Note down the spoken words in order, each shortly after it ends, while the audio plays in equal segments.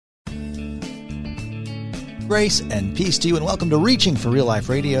Grace and peace to you, and welcome to Reaching for Real Life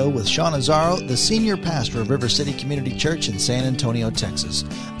Radio with Sean Azzaro, the senior pastor of River City Community Church in San Antonio, Texas.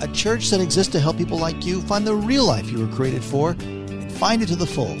 A church that exists to help people like you find the real life you were created for and find it to the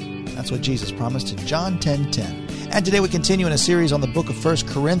full. That's what Jesus promised in John 10:10. And today we continue in a series on the book of 1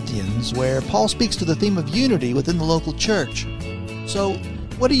 Corinthians, where Paul speaks to the theme of unity within the local church. So,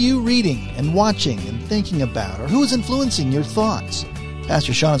 what are you reading and watching and thinking about, or who is influencing your thoughts?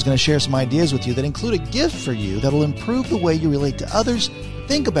 Pastor Sean is going to share some ideas with you that include a gift for you that will improve the way you relate to others,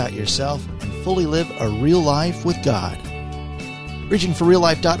 think about yourself, and fully live a real life with God.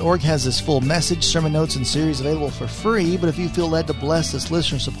 ReachingForRealLife.org has this full message, sermon notes, and series available for free, but if you feel led to bless this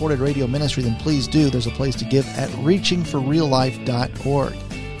listener-supported radio ministry, then please do. There's a place to give at ReachingForRealLife.org.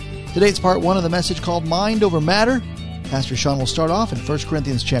 Today it's part one of the message called Mind Over Matter. Pastor Sean will start off in 1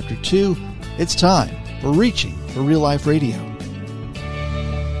 Corinthians chapter 2. It's time for Reaching for Real Life Radio.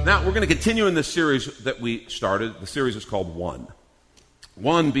 Now, we're going to continue in this series that we started. The series is called One.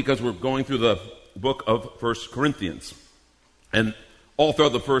 One, because we're going through the book of 1 Corinthians. And all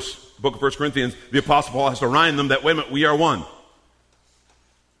throughout the first book of 1 Corinthians, the Apostle Paul has to remind them that, wait a minute, we are one.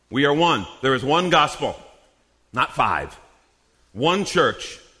 We are one. There is one gospel, not five. One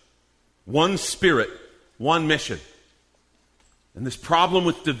church, one spirit, one mission. And this problem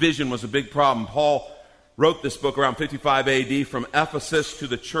with division was a big problem. Paul wrote this book around 55 A.D. from Ephesus to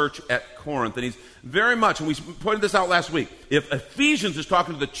the church at Corinth. And he's very much, and we pointed this out last week, if Ephesians is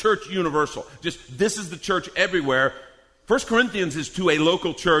talking to the church universal, just this is the church everywhere, 1 Corinthians is to a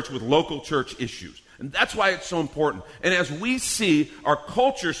local church with local church issues. And that's why it's so important. And as we see our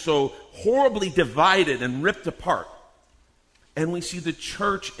culture so horribly divided and ripped apart, and we see the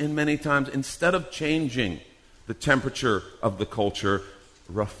church in many times, instead of changing the temperature of the culture,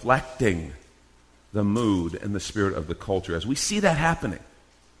 reflecting the mood and the spirit of the culture. As we see that happening,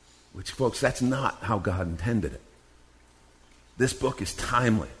 which, folks, that's not how God intended it. This book is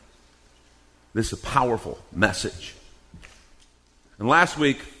timely. This is a powerful message. And last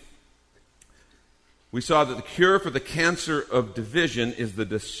week, we saw that the cure for the cancer of division is the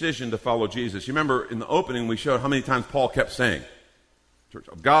decision to follow Jesus. You remember in the opening, we showed how many times Paul kept saying, Church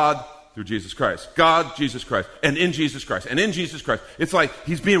of God through Jesus Christ. God, Jesus Christ, and in Jesus Christ, and in Jesus Christ. It's like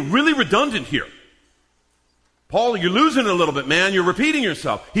he's being really redundant here. Paul, you're losing it a little bit, man. You're repeating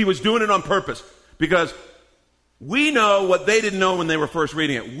yourself. He was doing it on purpose because we know what they didn't know when they were first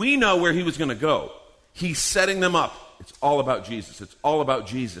reading it. We know where he was going to go. He's setting them up. It's all about Jesus. It's all about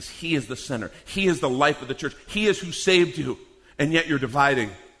Jesus. He is the center. He is the life of the church. He is who saved you. And yet you're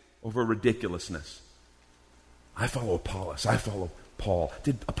dividing over ridiculousness. I follow Apollos. I follow Paul.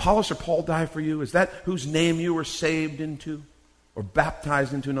 Did Apollos or Paul die for you? Is that whose name you were saved into or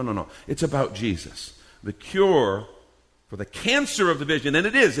baptized into? No. It's about Jesus. The cure for the cancer of division, and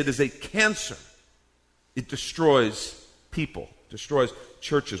it is a cancer. It destroys people, destroys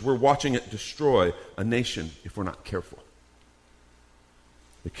churches. We're watching it destroy a nation if we're not careful.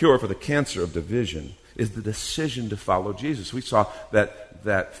 The cure for the cancer of division is the decision to follow Jesus. We saw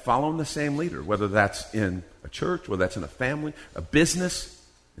that following the same leader, whether that's in a church, whether that's in a family, a business,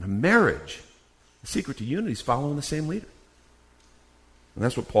 in a marriage, the secret to unity is following the same leader. And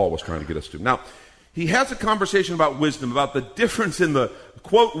that's what Paul was trying to get us to. Now, he has a conversation about wisdom, about the difference in the,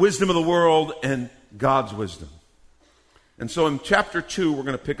 quote, wisdom of the world and God's wisdom. And so in chapter 2, we're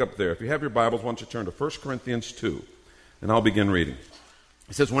going to pick up there. If you have your Bibles, why don't you turn to 1 Corinthians 2, and I'll begin reading.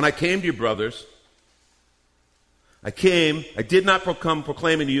 It says, When I came to you, brothers, I did not come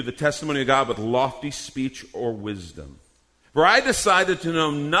proclaiming to you the testimony of God with lofty speech or wisdom. For I decided to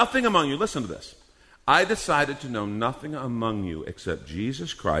know nothing among you. Listen to this. I decided to know nothing among you except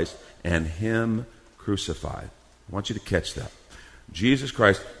Jesus Christ and Him crucified. I want you to catch that. Jesus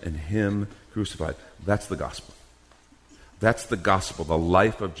Christ and Him crucified. That's the gospel. That's the gospel, the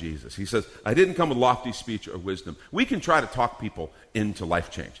life of Jesus. He says, I didn't come with lofty speech or wisdom. We can try to talk people into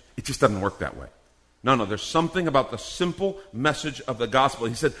life change. It just doesn't work that way. No, there's something about the simple message of the gospel.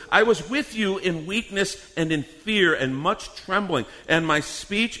 He said, I was with you in weakness and in fear and much trembling, and my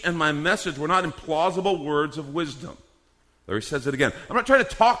speech and my message were not implausible words of wisdom. There he says it again. I'm not trying to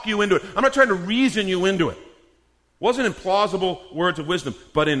talk you into it. I'm not trying to reason you into it. It wasn't implausible words of wisdom,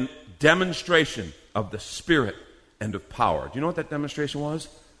 but in demonstration of the Spirit and of power. Do you know what that demonstration was?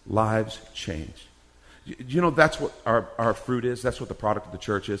 Lives changed. Do you know that's what our fruit is? That's what the product of the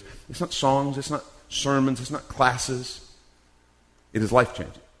church is. It's not songs. It's not sermons. It's not classes. It is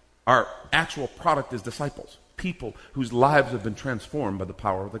life-changing. Our actual product is disciples, people whose lives have been transformed by the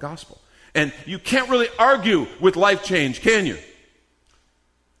power of the gospel. And you can't really argue with life change, can you?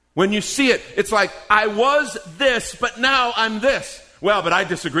 When you see it, it's like, I was this, but now I'm this. Well, but I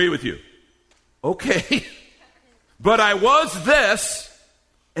disagree with you. Okay. But I was this,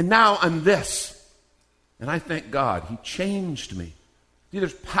 and now I'm this. And I thank God. He changed me. See,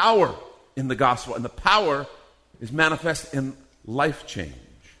 there's power in the gospel, and the power is manifest in life change.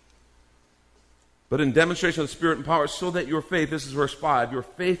 But in demonstration of the Spirit and power, so that your faith, this is verse 5, your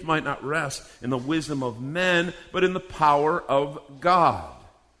faith might not rest in the wisdom of men, but in the power of God.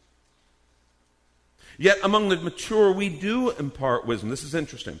 Yet among the mature, we do impart wisdom. This is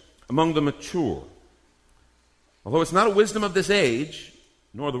interesting. Among the mature. Although it's not a wisdom of this age,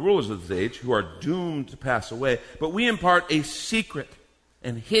 nor the rulers of this age, who are doomed to pass away, but we impart a secret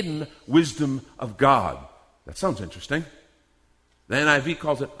and hidden wisdom of God. That sounds interesting. The NIV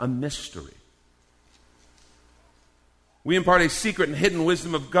calls it a mystery. We impart a secret and hidden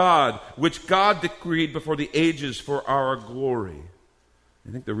wisdom of God, which God decreed before the ages for our glory.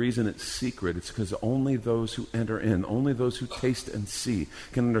 I think the reason it's secret is because only those who enter in, only those who taste and see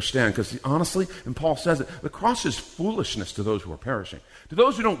can understand. Because honestly, and Paul says it, the cross is foolishness to those who are perishing. To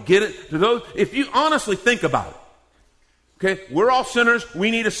those who don't get it, to those, if you honestly think about it, okay, we're all sinners, we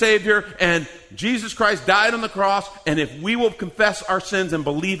need a Savior, and Jesus Christ died on the cross, and if we will confess our sins and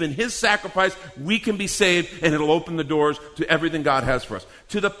believe in His sacrifice, we can be saved, and it'll open the doors to everything God has for us.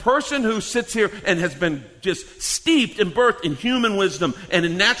 To the person who sits here and has been just steeped and birthed in human wisdom and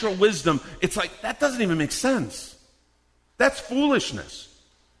in natural wisdom, it's like, that doesn't even make sense. That's foolishness.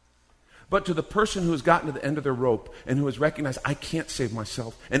 But to the person who has gotten to the end of their rope and who has recognized, I can't save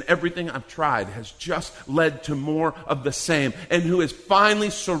myself, and everything I've tried has just led to more of the same, and who has finally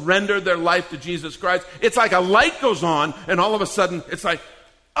surrendered their life to Jesus Christ, it's like a light goes on, and all of a sudden, it's like,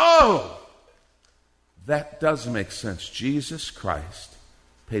 oh, that does make sense. Jesus Christ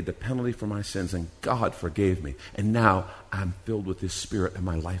paid the penalty for my sins, and God forgave me, and now I'm filled with His Spirit, and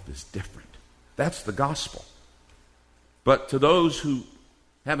my life is different. That's the gospel. But to those who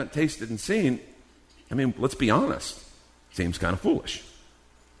haven't tasted and seen, I mean, let's be honest, seems kind of foolish.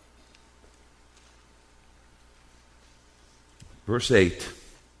 Verse 8,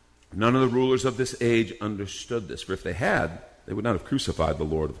 none of the rulers of this age understood this, for if they had, they would not have crucified the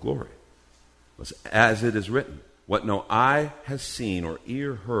Lord of glory. As it is written, what no eye has seen or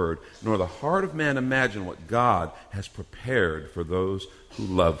ear heard, nor the heart of man imagined what God has prepared for those who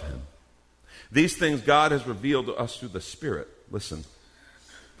love Him. These things God has revealed to us through the Spirit. Listen.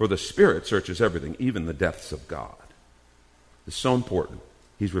 For the Spirit searches everything, even the depths of God. It's so important.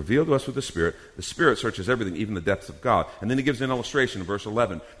 He's revealed to us with the Spirit. The Spirit searches everything, even the depths of God. And then he gives an illustration in verse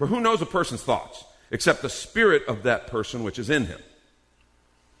 11. For who knows a person's thoughts, except the spirit of that person which is in him?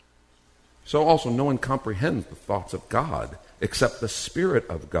 So also no one comprehends the thoughts of God, except the Spirit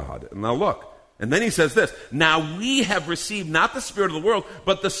of God. And now look. And then he says this, now we have received not the spirit of the world,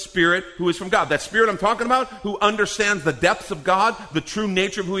 but the Spirit who is from God. That Spirit I'm talking about, who understands the depths of God, the true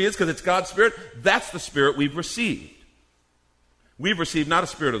nature of who He is, because it's God's Spirit, that's the Spirit we've received. We've received not a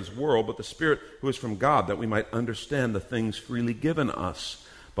spirit of this world, but the Spirit who is from God, that we might understand the things freely given us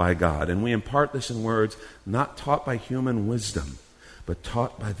by God. And we impart this in words not taught by human wisdom, but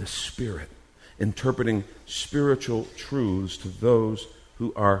taught by the Spirit, interpreting spiritual truths to those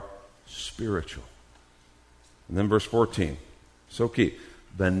who are spiritual. And then verse 14, so key.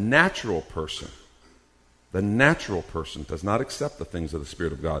 The natural person does not accept the things of the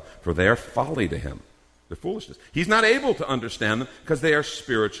Spirit of God, for they are folly to him. They're foolishness. He's not able to understand them because they are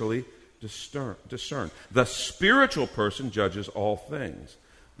spiritually discerned. The spiritual person judges all things,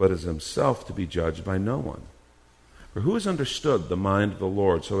 but is himself to be judged by no one. For who has understood the mind of the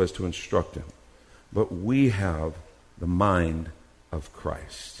Lord so as to instruct him? But we have the mind of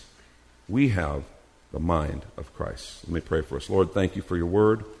Christ. We have the mind of Christ. Let me pray for us. Lord, thank you for your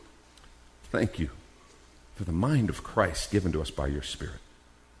word. Thank you for the mind of Christ given to us by your Spirit.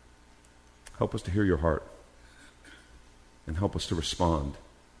 Help us to hear your heart and help us to respond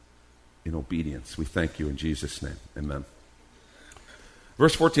in obedience. We thank you in Jesus' name. Amen.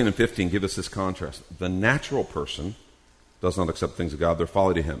 Verse 14 and 15 give us this contrast. The natural person does not accept things of God. They're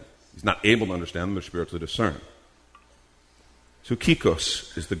folly to him. He's not able to understand them. They're spiritually discerned.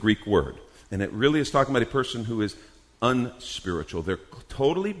 Psychikos is the Greek word, and it really is talking about a person who is unspiritual. They're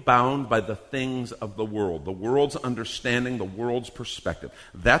totally bound by the things of the world's understanding, the world's perspective.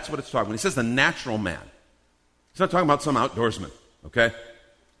 That's what it's talking about. When he says the natural man, he's not talking about some outdoorsman, okay?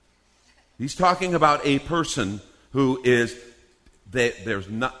 He's talking about a person who is, they're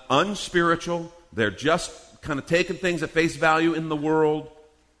not unspiritual, they're just kind of taking things at face value in the world.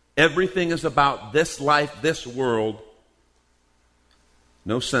 Everything is about this life, this world.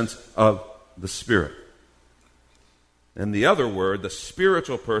 No sense of the Spirit. And the other word, the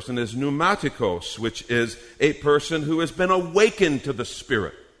spiritual person, is pneumatikos, which is a person who has been awakened to the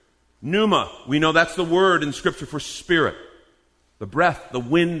Spirit. Pneuma, we know that's the word in Scripture for spirit. The breath, the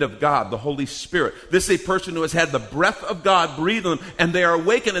wind of God, the Holy Spirit. This is a person who has had the breath of God breathe on them, and they are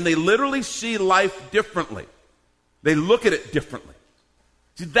awakened, and they literally see life differently. They look at it differently.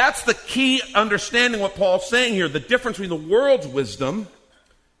 See, that's the key understanding what Paul's saying here. The difference between the world's wisdom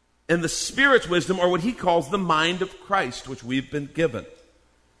and the Spirit's wisdom, or what he calls the mind of Christ, which we've been given.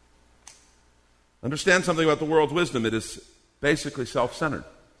 Understand something about the world's wisdom. It is basically self-centered.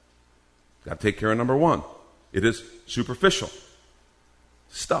 Got to take care of number one. It is superficial.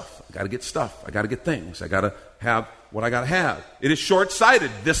 Stuff. I got to get stuff. I got to get things. I got to have what I got to have. It is short-sighted.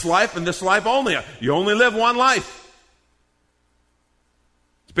 This life and this life only. You only live one life.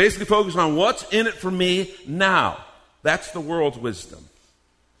 It's basically focused on what's in it for me now. That's the world's wisdom.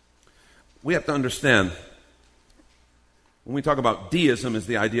 We have to understand, when we talk about deism, is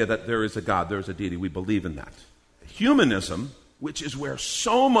the idea that there is a God, there is a deity. We believe in that. Humanism, which is where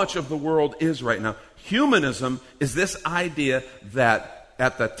so much of the world is right now, humanism is this idea that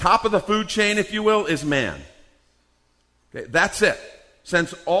at the top of the food chain, if you will, is man. Okay, that's it.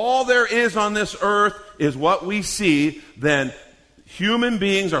 Since all there is on this earth is what we see, then human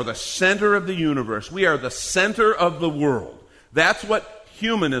beings are the center of the universe. We are the center of the world. That's what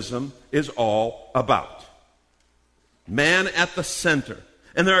humanism is all about. Man at the center.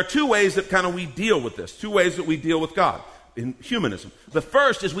 And there are two ways that kind of we deal with this, two ways that we deal with God in humanism. The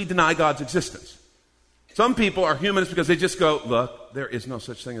first is we deny God's existence. Some people are humanists because they just go, look, there is no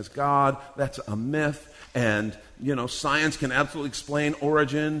such thing as God. That's a myth. And, science can absolutely explain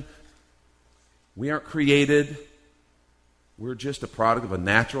origin. We aren't created. We're just a product of a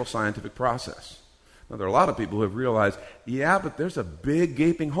natural scientific process. Now, there are a lot of people who have realized, yeah, but there's a big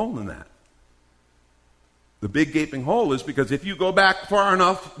gaping hole in that. The big gaping hole is because if you go back far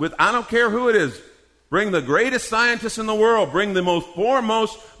enough with, I don't care who it is, bring the greatest scientists in the world, bring the most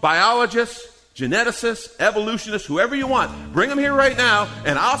foremost biologists, geneticists, evolutionists, whoever you want, bring them here right now,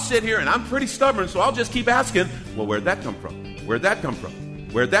 and I'll sit here, and I'm pretty stubborn, so I'll just keep asking, well, where'd that come from? Where'd that come from?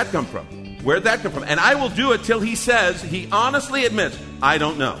 Where'd that come from? Where'd that come from? And I will do it till he says, he honestly admits, I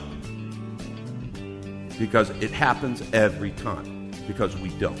don't know. Because it happens every time. Because we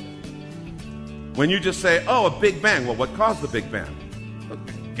don't. When you just say, oh, a Big Bang. Well, what caused the Big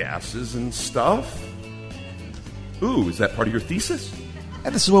Bang? Gases and stuff. Ooh, is that part of your thesis?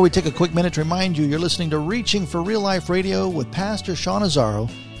 And this is where we take a quick minute to remind you you're listening to Reaching for Real Life Radio with Pastor Sean Azzaro,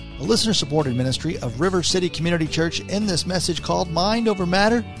 a listener-supported ministry of River City Community Church, in this message called Mind Over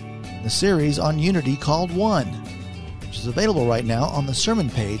Matter, the series on unity called One, which is available right now on the sermon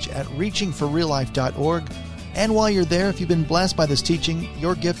page at reachingforreallife.org. And while you're there, if you've been blessed by this teaching,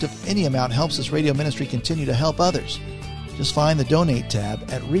 your gift of any amount helps this radio ministry continue to help others. Just find the Donate tab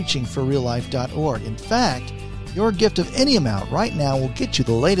at reachingforreallife.org. In fact, your gift of any amount right now will get you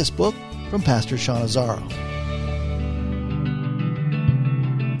the latest book from Pastor Sean Azzaro.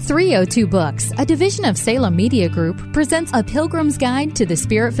 302 Books, a division of Salem Media Group, presents A Pilgrim's Guide to the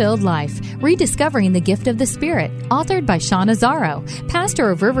Spirit-Filled Life, Rediscovering the Gift of the Spirit, authored by Sean Azzaro, pastor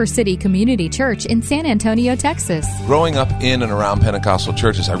of River City Community Church in San Antonio, Texas. Growing up in and around Pentecostal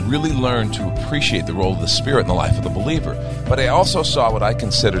churches, I really learned to appreciate the role of the Spirit in the life of the believer. But I also saw what I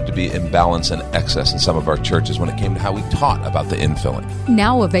considered to be imbalance and excess in some of our churches when it came to how we taught about the infilling.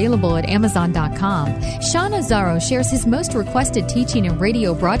 Now available at Amazon.com, Sean Azzaro shares his most requested teaching and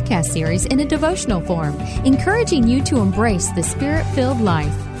radio broadcast series in a devotional form, encouraging you to embrace the Spirit-filled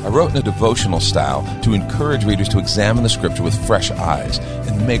life. I wrote in a devotional style to encourage readers to examine the Scripture with fresh eyes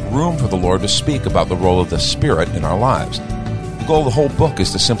and make room for the Lord to speak about the role of the Spirit in our lives. The goal of the whole book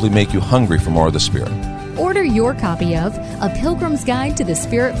is to simply make you hungry for more of the Spirit. Order your copy of A Pilgrim's Guide to the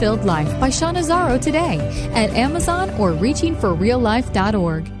Spirit-Filled Life by Sean Azzaro today at Amazon or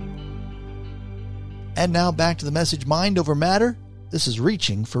reachingforreallife.org. And now back to the message, Mind Over Matter. This is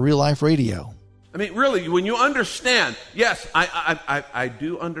Reaching for Real Life Radio. I mean, really, when you understand, yes, I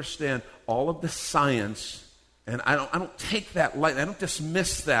do understand all of the science, and I don't take that lightly. I don't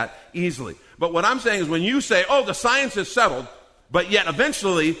dismiss that easily. But what I'm saying is when you say, oh, the science is settled, but yet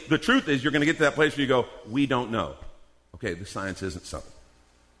eventually the truth is you're going to get to that place where you go, we don't know. Okay, the science isn't settled.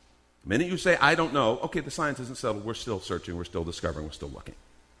 The minute you say, I don't know, okay, the science isn't settled, we're still searching, we're still discovering, we're still looking.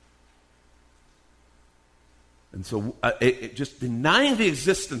 And so just denying the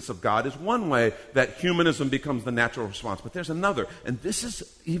existence of God is one way that humanism becomes the natural response. But there's another, and this is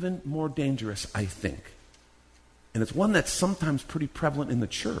even more dangerous, I think. And it's one that's sometimes pretty prevalent in the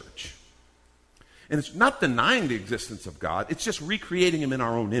church. And it's not denying the existence of God, it's just recreating him in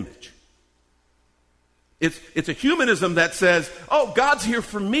our own image. It's a humanism that says, oh, God's here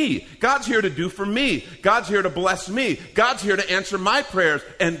for me. God's here to do for me. God's here to bless me. God's here to answer my prayers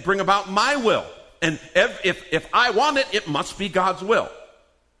and bring about my will. And if I want it, it must be God's will.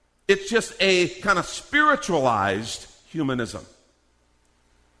 It's just a kind of spiritualized humanism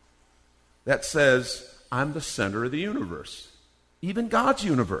that says, I'm the center of the universe. Even God's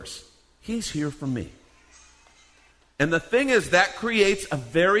universe. He's here for me. And the thing is, that creates a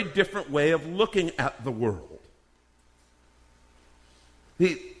very different way of looking at the world.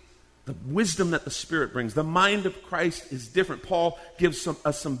 The wisdom that the Spirit brings, the mind of Christ is different. Paul gives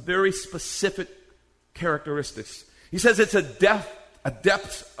us some very specific characteristics. He says it's a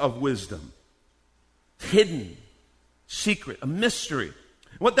depth of wisdom, hidden, secret, a mystery.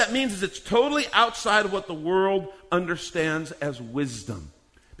 What that means is it's totally outside of what the world understands as wisdom,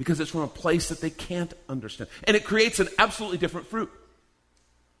 because it's from a place that they can't understand. And it creates an absolutely different fruit.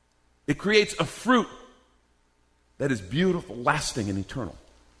 It creates a fruit that is beautiful, lasting, and eternal.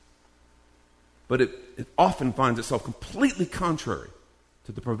 But it often finds itself completely contrary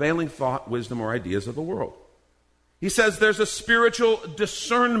to the prevailing thought, wisdom, or ideas of the world. He says there's a spiritual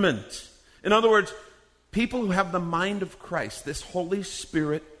discernment. In other words, people who have the mind of Christ, this Holy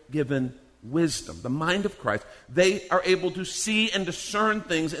Spirit-given wisdom, the mind of Christ, they are able to see and discern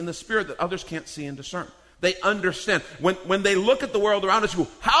things in the Spirit that others can't see and discern. They understand. When they look at the world around us, you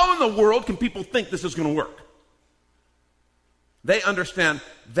go, how in the world can people think this is going to work? They understand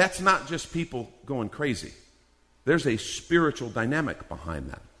that's not just people going crazy. There's a spiritual dynamic behind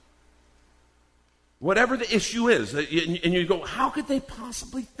that. Whatever the issue is, and you go, how could they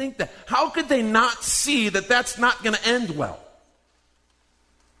possibly think that? How could they not see that that's not going to end well?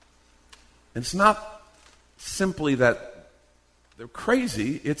 It's not simply that they're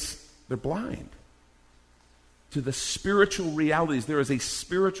crazy, it's they're blind to the spiritual realities. There is a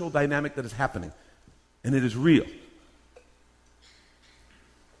spiritual dynamic that is happening, and it is real.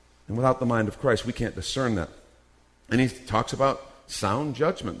 And without the mind of Christ, we can't discern that. And he talks about sound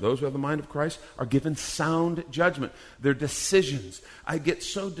judgment. Those who have the mind of Christ are given sound judgment. Their decisions. I get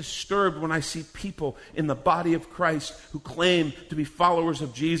so disturbed when I see people in the body of Christ who claim to be followers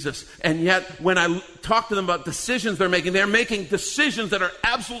of Jesus, and yet when I talk to them about decisions they're making decisions that are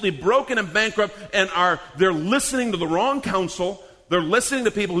absolutely broken and bankrupt, and they're listening to the wrong counsel. They're listening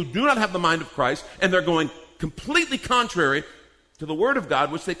to people who do not have the mind of Christ, and they're going completely contrary to the Word of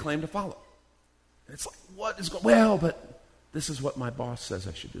God, which they claim to follow. And it's like, what is going on? Well, but this is what my boss says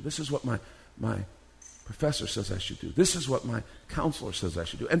I should do. This is what my professor says I should do. This is what my counselor says I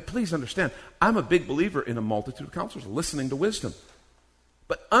should do. And please understand, I'm a big believer in a multitude of counselors listening to wisdom.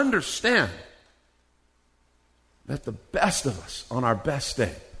 But understand that the best of us on our best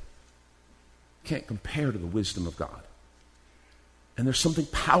day can't compare to the wisdom of God. And there's something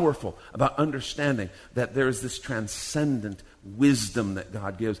powerful about understanding that there is this transcendent wisdom that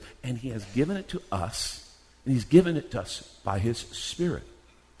God gives, and He has given it to us. And He's given it to us by His Spirit.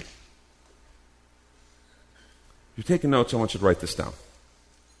 If you're taking notes, I want you to write this down.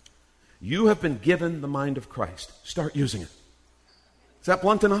 You have been given the mind of Christ. Start using it. Is that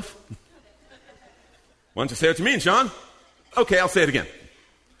blunt enough? Why don't you say what you mean, Sean? Okay, I'll say it again.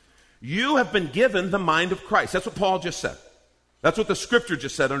 You have been given the mind of Christ. That's what Paul just said. That's what the Scripture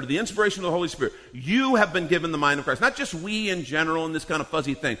just said under the inspiration of the Holy Spirit. You have been given the mind of Christ. Not just we in general and this kind of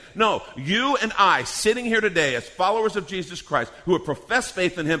fuzzy thing. No, you and I sitting here today as followers of Jesus Christ who have professed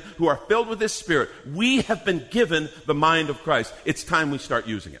faith in Him, who are filled with His Spirit, we have been given the mind of Christ. It's time we start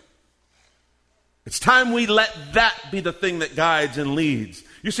using it. It's time we let that be the thing that guides and leads.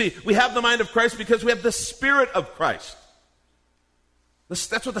 You see, we have the mind of Christ because we have the Spirit of Christ.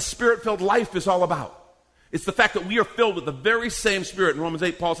 That's what the Spirit-filled life is all about. It's the fact that we are filled with the very same Spirit. In Romans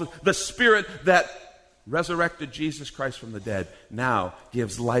 8, Paul says, the Spirit that resurrected Jesus Christ from the dead now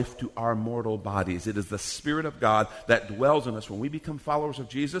gives life to our mortal bodies. It is the Spirit of God that dwells in us when we become followers of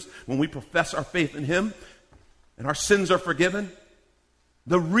Jesus, when we profess our faith in Him, and our sins are forgiven.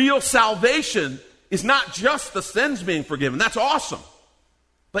 The real salvation is not just the sins being forgiven. That's awesome.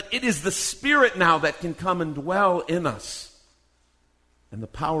 But it is the Spirit now that can come and dwell in us. And the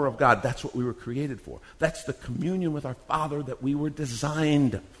power of God, that's what we were created for. That's the communion with our Father that we were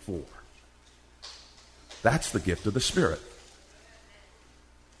designed for. That's the gift of the Spirit.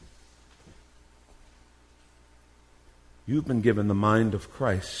 You've been given the mind of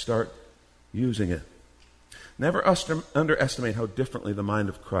Christ. Start using it. Never underestimate how differently the mind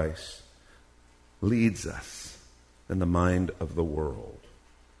of Christ leads us than the mind of the world.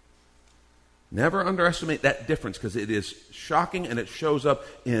 Never underestimate that difference, because it is shocking and it shows up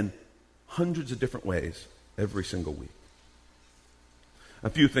in hundreds of different ways every single week. A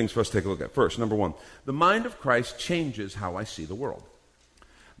few things for us to take a look at. First, number one, the mind of Christ changes how I see the world.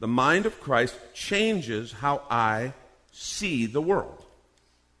 The mind of Christ changes how I see the world.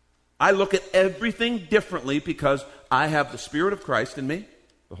 I look at everything differently because I have the Spirit of Christ in me,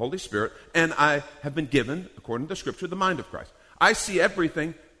 the Holy Spirit, and I have been given, according to Scripture, the mind of Christ. I see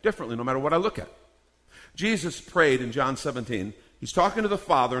everything differently no matter what I look at. Jesus prayed in John 17. He's talking to the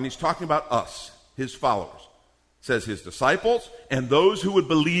Father, and he's talking about us, his followers. It says his disciples and those who would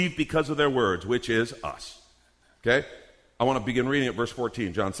believe because of their words, which is us. Okay? I want to begin reading at verse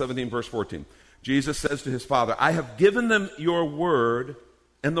 14. John 17, verse 14. Jesus says to his Father, I have given them your word,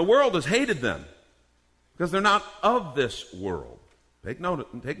 and the world has hated them because they're not of this world. Take note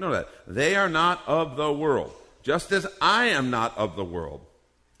of that. They are not of the world, just as I am not of the world.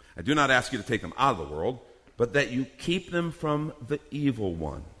 I do not ask you to take them out of the world, but that you keep them from the evil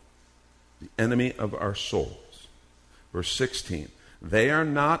one, the enemy of our souls. Verse 16, they are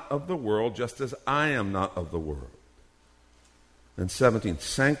not of the world, just as I am not of the world. And 17,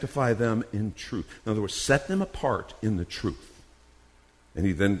 sanctify them in truth. In other words, set them apart in the truth. And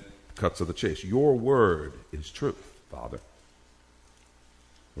he then cuts to the chase. Your word is truth, Father.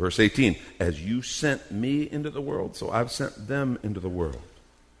 Verse 18, as you sent me into the world, so I've sent them into the world.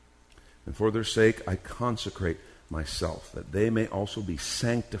 And for their sake I consecrate myself, that they may also be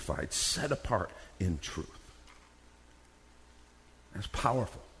sanctified, set apart in truth. That's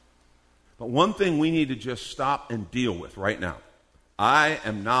powerful. But one thing we need to just stop and deal with right now. I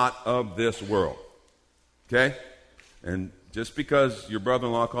am not of this world. Okay? And just because your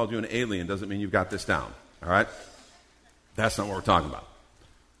brother-in-law called you an alien doesn't mean you've got this down. All right? That's not what we're talking about.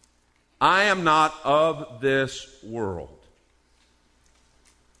 I am not of this world.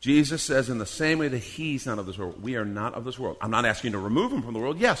 Jesus says in the same way that he's not of this world, we are not of this world. I'm not asking you to remove him from the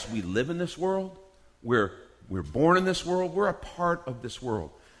world. Yes, we live in this world. We're born in this world. We're a part of this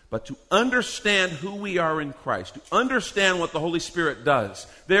world. But to understand who we are in Christ, to understand what the Holy Spirit does,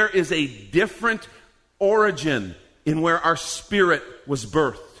 there is a different origin in where our spirit was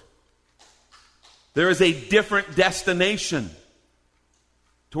birthed. There is a different destination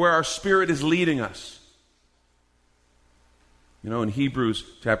to where our spirit is leading us. You know, in Hebrews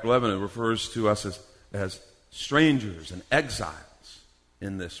chapter 11, it refers to us as strangers and exiles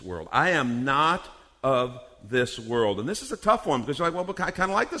in this world. I am not of this world. And this is a tough one because you're like, well, but I kind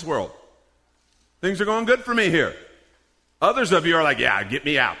of like this world. Things are going good for me here. Others of you are like, yeah, get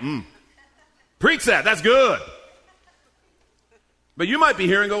me out. Preach that. That's good. But you might be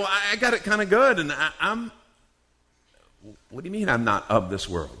here and go, I got it kind of good. And I'm, what do you mean I'm not of this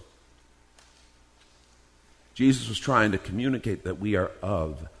world? Jesus was trying to communicate that we are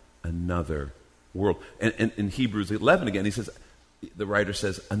of another world. And in Hebrews 11 again, he says, the writer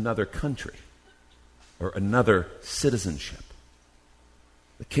says, another country or another citizenship,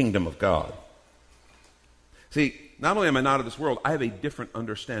 the kingdom of God. See, not only am I not of this world, I have a different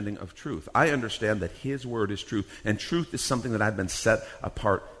understanding of truth. I understand that his word is truth, and truth is something that I've been set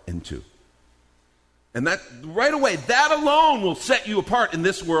apart into. And that, right away, that alone will set you apart in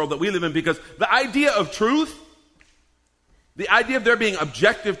this world that we live in, because the idea of truth, the idea of there being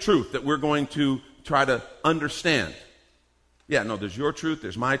objective truth that we're going to try to understand. Yeah, no, there's your truth,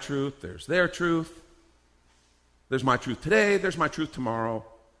 there's my truth, there's their truth. There's my truth today, there's my truth tomorrow.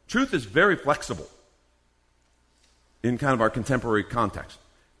 Truth is very flexible in kind of our contemporary context.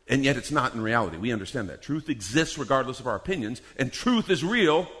 And yet it's not in reality. We understand that. Truth exists regardless of our opinions, and truth is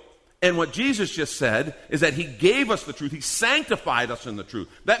real. And what Jesus just said is that he gave us the truth. He sanctified us in the truth.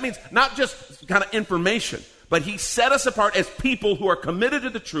 That means not just kind of information, but he set us apart as people who are committed to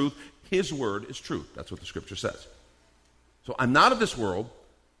the truth. His word is truth. That's what the scripture says. So I'm not of this world.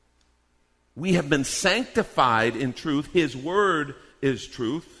 We have been sanctified in truth. His word is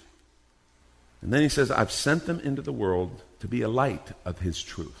truth. And then he says, I've sent them into the world to be a light of his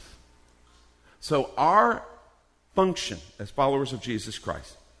truth. So our function as followers of Jesus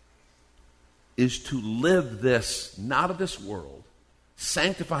Christ is to live this, not of this world,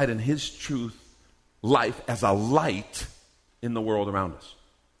 sanctified in his truth life as a light in the world around us.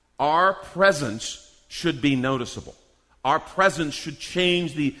 Our presence should be noticeable. Our presence should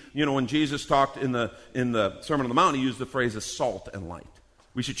change when Jesus talked in the Sermon on the Mount, he used the phrase as salt and light.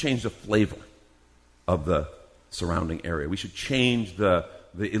 We should change the flavor of the surrounding area. We should change the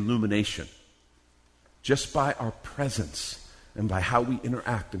illumination just by our presence and by how we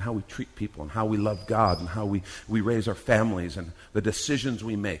interact and how we treat people and how we love God and how we raise our families and the decisions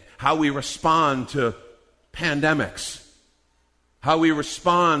we make, how we respond to pandemics, how we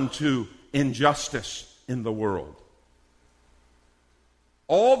respond to injustice in the world.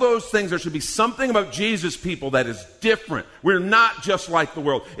 All those things, there should be something about Jesus people that is different. We're not just like the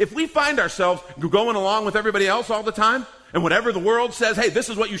world. If we find ourselves going along with everybody else all the time, and whatever the world says, hey, this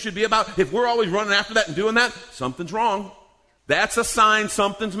is what you should be about, if we're always running after that and doing that, something's wrong. That's a sign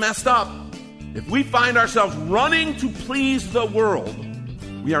something's messed up. If we find ourselves running to please the world,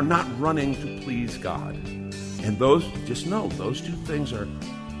 we are not running to please God. And just know, those two things are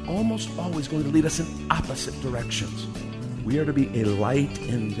almost always going to lead us in opposite directions. We are to be a light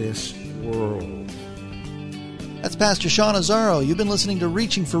in this world. That's Pastor Sean Azzaro. You've been listening to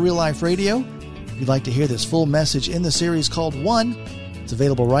Reaching for Real Life Radio. If you'd like to hear this full message in the series called One, it's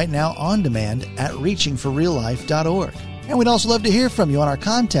available right now on demand at reachingforreallife.org. And we'd also love to hear from you on our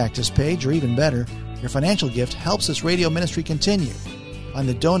Contact Us page, or even better, your financial gift helps this radio ministry continue. Find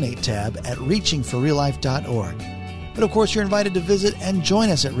the Donate tab at reachingforreallife.org. But of course, you're invited to visit and join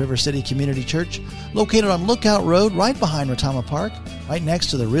us at River City Community Church, located on Lookout Road, right behind Retama Park, right next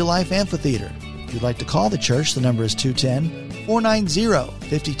to the Real Life Amphitheater. If you'd like to call the church, the number is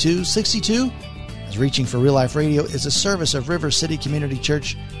 210-490-5262. As Reaching for Real Life Radio is a service of River City Community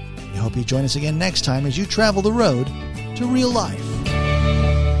Church. We hope you join us again next time as you travel the road to real life.